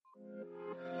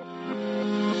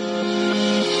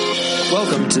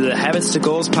Welcome to the Habits to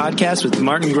Goals podcast with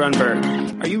Martin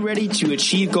Grunberg. Are you ready to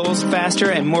achieve goals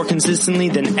faster and more consistently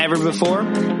than ever before?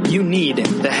 You need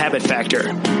the Habit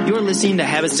Factor. You're listening to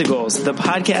Habits to Goals, the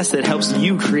podcast that helps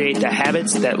you create the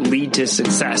habits that lead to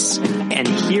success. And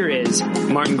here is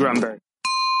Martin Grunberg.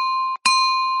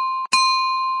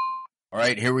 All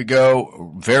right, here we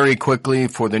go. Very quickly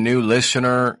for the new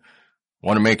listener,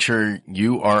 want to make sure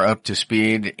you are up to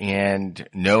speed and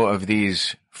know of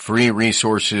these free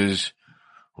resources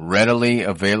readily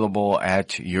available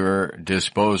at your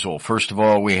disposal. First of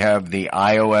all, we have the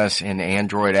iOS and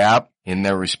Android app in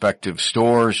their respective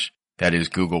stores. That is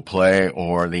Google Play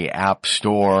or the App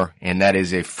Store, and that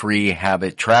is a free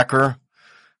habit tracker.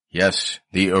 Yes,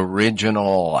 the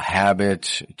original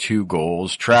Habits to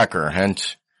Goals tracker,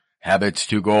 hence Habits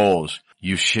to Goals.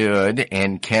 You should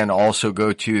and can also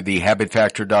go to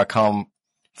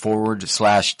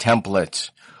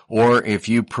thehabitfactor.com/templates. Or if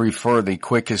you prefer, the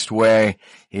quickest way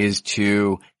is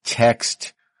to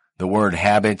text the word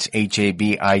habits,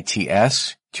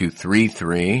 HABITS, to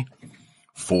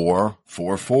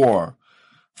 33444.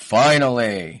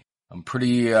 Finally, I'm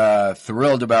pretty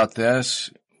thrilled about this.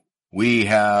 We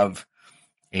have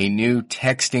a new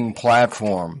texting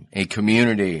platform, a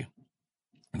community.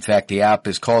 In fact, the app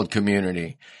is called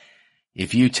Community.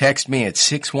 If you text me at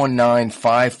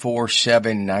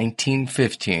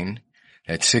 619-547-1915,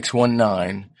 that's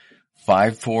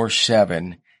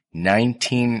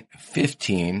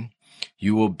 619-547-1915,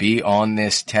 you will be on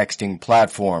this texting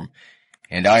platform.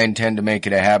 And I intend to make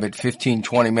it a habit, 15,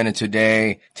 20 minutes a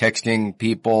day, texting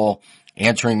people,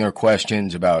 answering their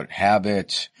questions about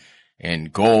habits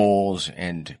and goals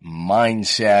and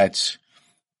mindsets,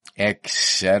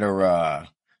 etc.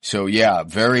 So yeah,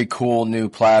 very cool new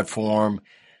platform.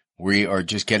 We are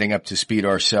just getting up to speed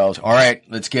ourselves. All right,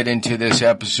 let's get into this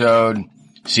episode.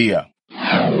 See ya.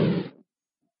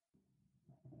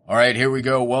 All right, here we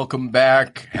go. Welcome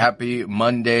back. Happy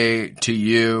Monday to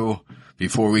you.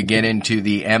 Before we get into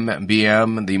the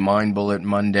MBM, the Mind Bullet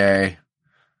Monday,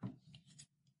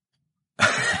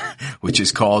 which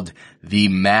is called The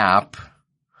Map.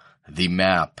 The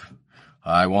Map.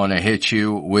 I want to hit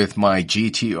you with my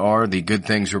GTR, the Good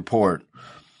Things Report.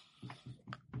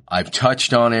 I've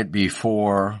touched on it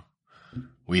before.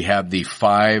 We have the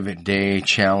 5-day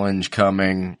challenge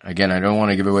coming. Again, I don't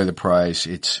want to give away the price.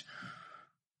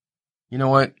 You know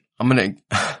what? I'm going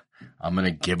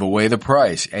to give away the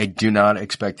price. I do not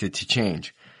expect it to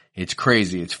change. It's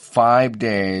crazy. It's 5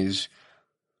 days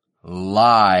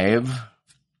live.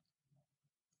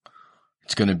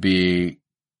 It's going to be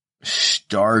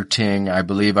starting, I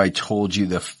believe I told you,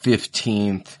 the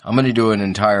 15th. I'm going to do an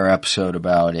entire episode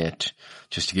about it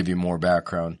just to give you more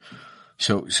background.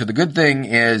 So the good thing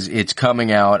is it's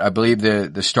coming out. I believe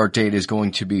the start date is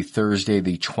going to be Thursday,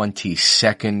 the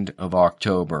 22nd of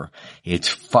October. It's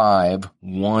 5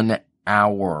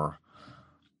 1-hour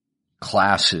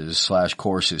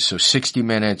classes/courses. So 60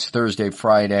 minutes, Thursday,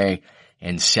 Friday,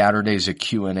 and Saturday's a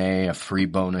Q&A, a free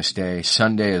bonus day.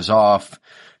 Sunday is off,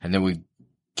 and then we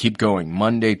keep going.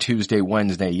 Monday, Tuesday,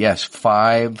 Wednesday. Yes,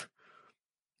 5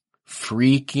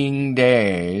 freaking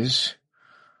days.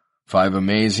 5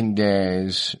 amazing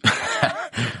days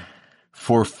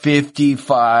for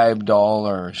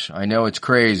 $55. I know it's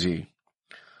crazy,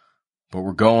 but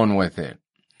we're going with it.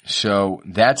 So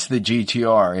that's the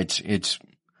GTR. It's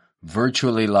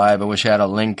virtually live. I wish I had a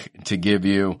link to give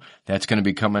you. That's going to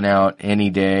be coming out any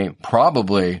day.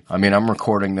 Probably. I mean, I'm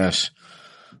recording this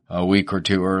a week or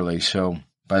two early. So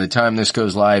by the time this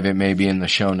goes live, it may be in the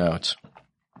show notes.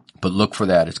 But look for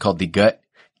that. It's called the Get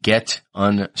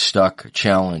Unstuck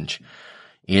Challenge.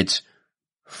 It's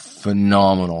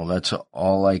phenomenal. That's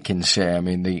all I can say. I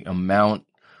mean, the amount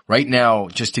right now,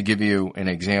 just to give you an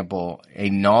example,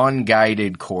 a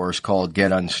non-guided course called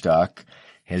Get Unstuck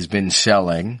has been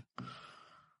selling,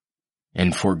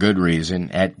 and for good reason,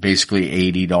 at basically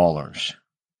 $80.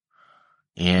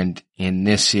 And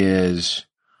this is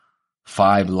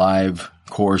 5 live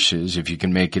courses if you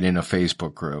can make it in a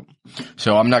Facebook group.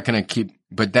 So I'm not going to keep,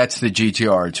 but that's the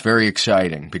GTR. It's very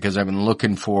exciting because I've been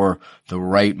looking for the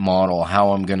right model,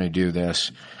 how I'm going to do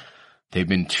this. They've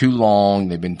been too long.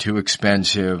 They've been too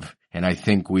expensive. And I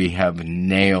think we have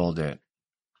nailed it.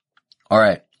 All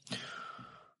right.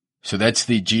 So that's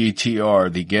the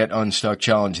GTR, the Get Unstuck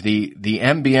Challenge. The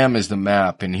MBM is the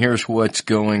map, and here's what's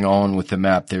going on with the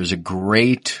map. There's a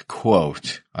great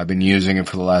quote. I've been using it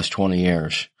for the last 20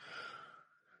 years.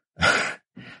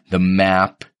 The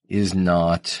map is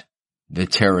not the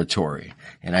territory.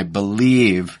 And I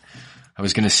believe, I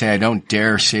was going to say, I don't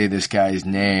dare say this guy's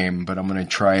name, but I'm going to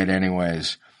try it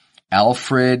anyways.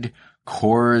 Alfred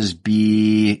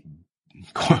Korsby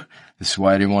this is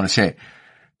why I didn't want to say it,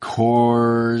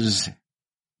 Korzybski,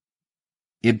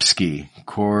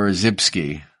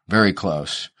 very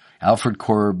close. Alfred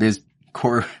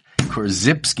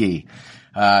Korzybski,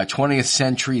 20th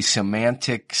century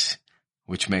semantics,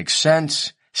 which makes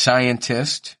sense,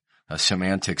 scientist, a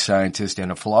semantic scientist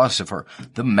and a philosopher.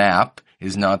 The map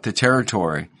is not the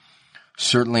territory.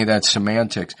 Certainly that's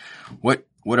semantics. What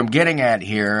I'm getting at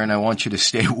here, and I want you to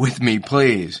stay with me,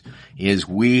 please, is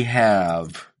we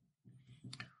have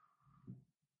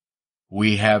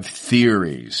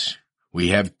theories. We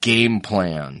have game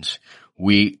plans.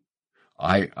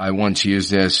 I once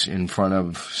used this in front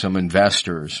of some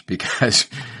investors because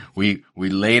we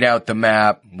laid out the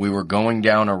map. We were going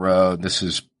down a road. This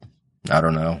is, I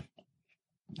don't know,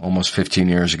 almost 15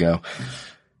 years ago.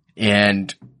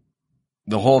 And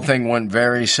the whole thing went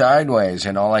very sideways,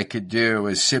 and all I could do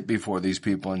is sit before these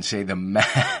people and say the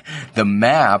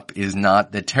map is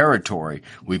not the territory.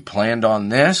 We planned on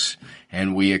this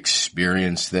and we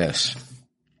experienced this.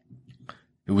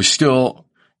 It was still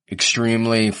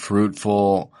extremely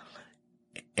fruitful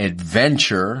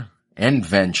adventure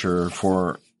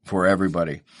for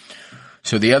everybody.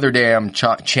 So the other day I'm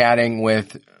chatting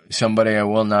with somebody I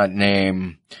will not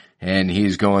name, and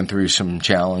he's going through some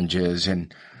challenges,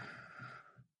 and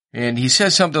he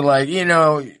says something like,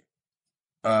 your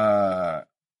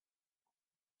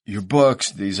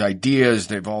books, these ideas,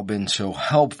 they've all been so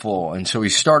helpful. And so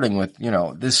he's starting with,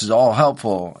 this is all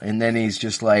helpful. And then he's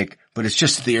just like, but it's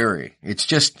just theory. It's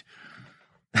just,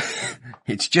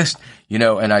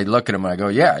 and I look at him and I go,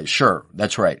 yeah, sure.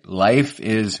 That's right. Life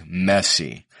is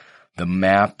messy. The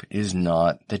map is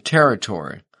not the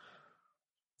territory.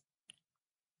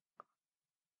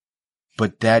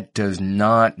 But that does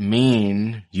not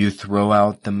mean you throw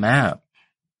out the map.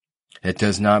 That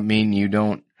does not mean you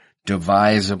don't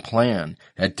devise a plan.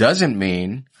 That doesn't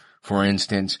mean, for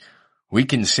instance, we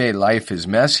can say life is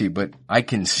messy, but I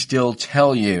can still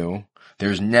tell you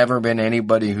there's never been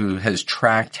anybody who has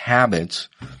tracked habits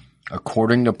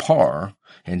according to Parr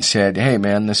and said, hey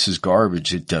man, this is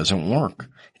garbage. It doesn't work.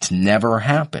 It's never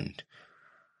happened.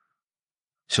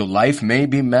 So life may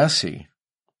be messy.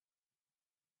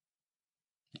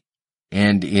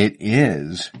 And it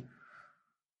is.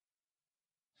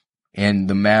 And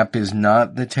the map is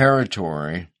not the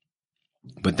territory,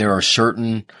 but there are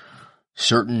certain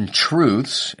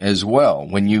truths as well.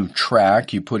 When you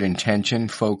track, you put intention,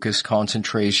 focus,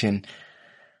 concentration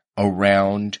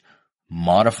around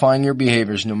modifying your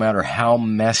behaviors, no matter how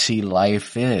messy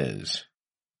life is.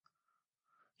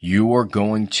 You are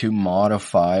going to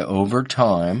modify over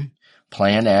time,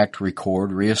 plan, act,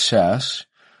 record, reassess.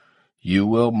 You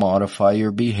will modify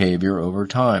your behavior over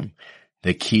time.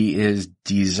 The key is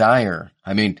desire.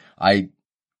 I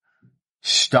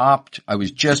stopped. I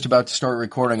was just about to start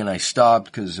recording and I stopped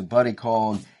because a buddy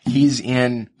called. He's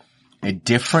in a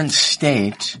different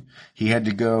state. He had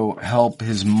to go help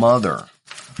his mother.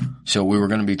 So we were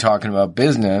going to be talking about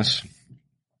business.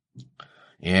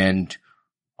 And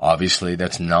obviously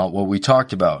that's not what we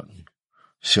talked about.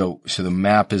 So the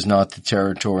map is not the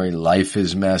territory. Life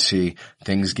is messy.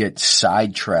 Things get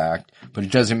sidetracked, but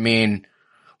it doesn't mean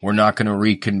we're not going to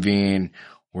reconvene.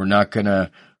 We're not going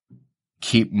to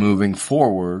keep moving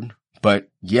forward. But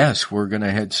yes, we're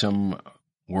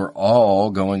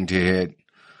all going to hit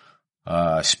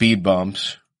speed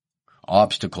bumps,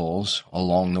 obstacles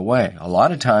along the way. A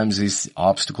lot of times these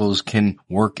obstacles can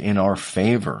work in our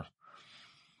favor.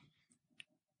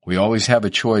 We always have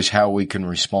a choice how we can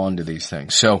respond to these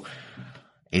things. So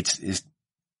it's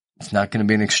not going to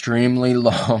be an extremely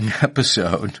long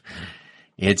episode.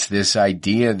 It's this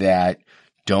idea that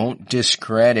don't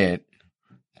discredit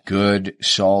good,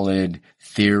 solid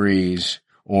theories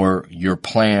or your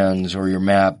plans or your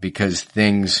map because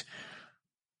things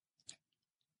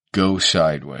go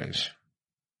sideways.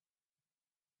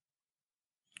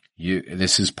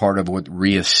 This is part of what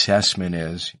reassessment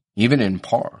is, even in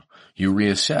Parr. You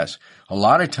reassess. A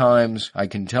lot of times, I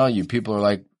can tell you, people are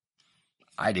like,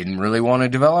 I didn't really want to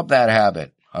develop that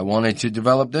habit. I wanted to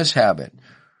develop this habit,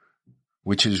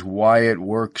 which is why it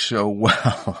works so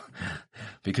well.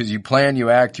 Because you plan, you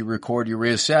act, you record, you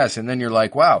reassess, and then you're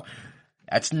like, wow,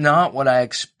 that's not what I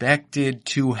expected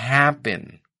to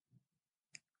happen.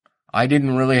 I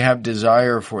didn't really have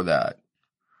desire for that.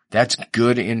 That's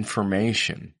good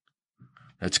information.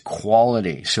 That's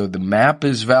quality. So the map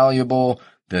is valuable.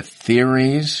 The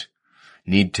theories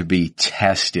need to be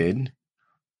tested,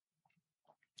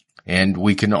 and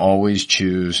we can always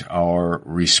choose our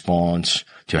response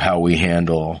to how we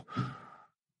handle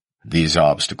these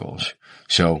obstacles.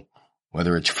 So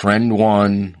whether it's friend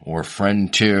 1 or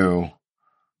friend 2,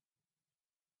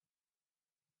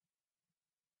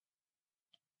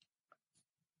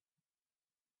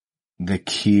 the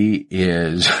key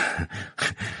is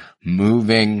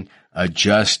moving,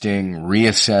 adjusting,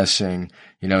 reassessing.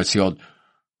 You know, it's the old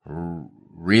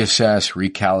reassess,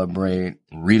 recalibrate,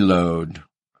 reload,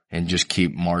 and just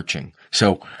keep marching.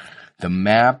 So the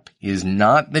map is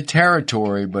not the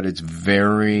territory, but it's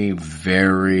very,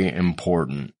 very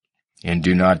important, and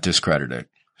do not discredit it.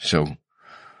 So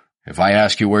if I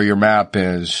ask you where your map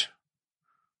is,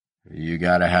 you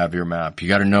got to have your map. You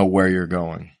got to know where you're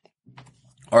going.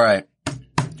 All right.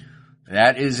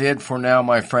 That is it for now,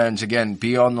 my friends. Again,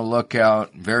 be on the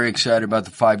lookout. Very excited about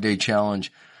the 5-day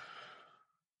challenge.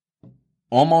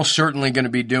 Almost certainly going to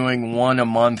be doing one a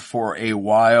month for a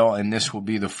while, and this will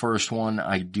be the first one.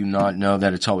 I do not know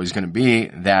that it's always going to be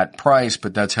that price,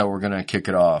 but that's how we're going to kick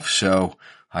it off. So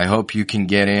I hope you can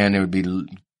get in. It would be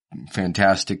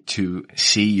fantastic to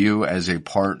see you as a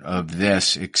part of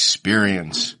this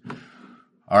experience.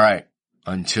 All right.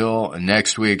 Until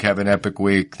next week, have an epic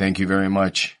week. Thank you very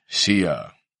much. See ya.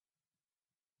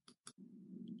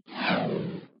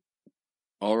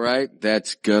 All right,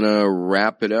 that's gonna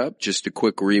wrap it up. Just a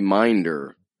quick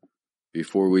reminder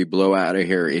before we blow out of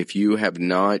here. If you have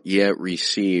not yet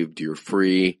received your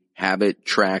free habit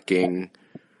tracking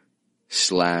 /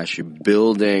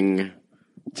 building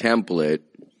template,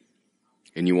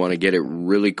 and you want to get it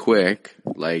really quick,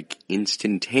 like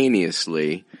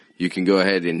instantaneously, you can go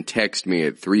ahead and text me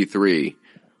at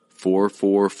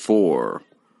 33444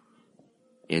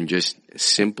 and just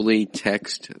simply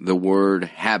text the word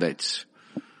habits.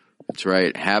 That's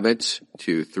right, habits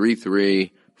to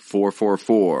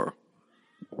 33444.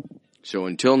 So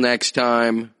until next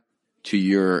time, to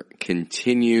your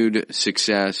continued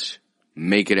success,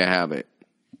 make it a habit.